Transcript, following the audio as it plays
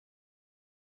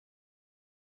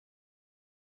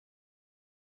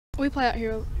We play out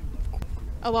here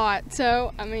a lot,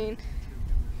 so I mean,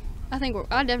 I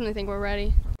definitely think we're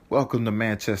ready. Welcome to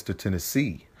Manchester,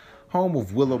 Tennessee, home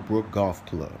of Willowbrook Golf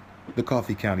Club, the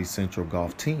Coffee County Central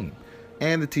Golf Team,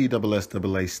 and the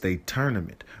TSSAA State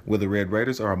Tournament, where the Red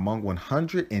Raiders are among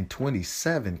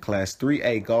 127 Class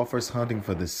 3A golfers hunting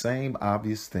for the same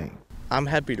obvious thing. I'm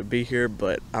happy to be here,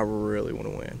 but I really want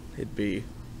to win. It'd be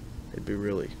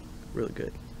really, really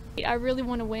good. I really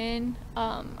want to win.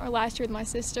 Our last year with my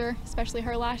sister, especially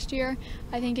her last year,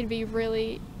 I think it'd be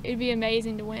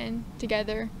amazing to win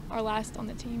together, our last on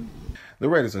the team. The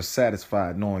Raiders are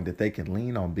satisfied knowing that they can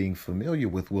lean on being familiar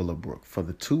with Willowbrook for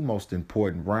the two most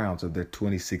important rounds of their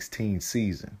 2016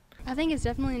 season. I think it's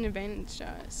definitely an advantage to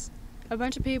us. A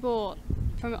bunch of people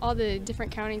from all the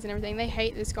different counties and everything, they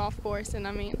hate this golf course, and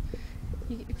I mean,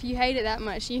 if you hate it that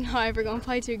much, you're not ever going to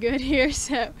play too good here.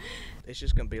 So it's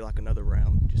just going to be like another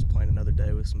round, just playing another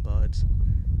day with some buds.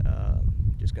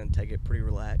 Just going to take it pretty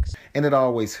relaxed. And it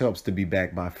always helps to be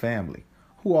backed by family,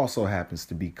 who also happens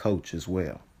to be coach as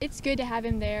well. It's good to have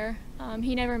him there.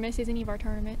 He never misses any of our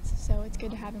tournaments, so it's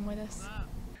good to have him with us.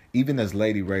 Even as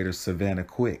Lady Raiders Savannah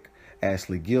Quick,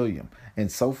 Ashley Gilliam,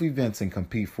 and Sophie Vincent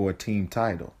compete for a team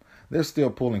title, they're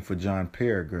still pulling for John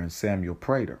Perriger and Samuel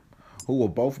Prater, who will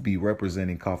both be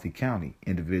representing Coffee County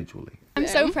individually. I'm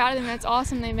so proud of them. That's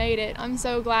awesome they made it. I'm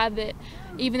so glad that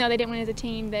even though they didn't win as a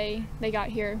team, they got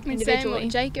here individually.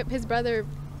 Jacob, his brother,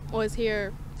 was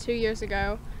here 2 years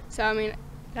ago, so I mean,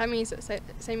 that means that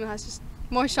Samuel has just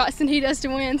more shots than he does to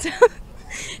win. So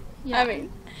yeah. I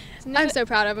mean, I'm so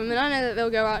proud of them, and I know that they'll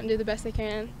go out and do the best they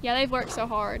can. Yeah, they've worked so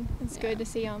hard. It's good to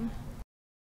see them.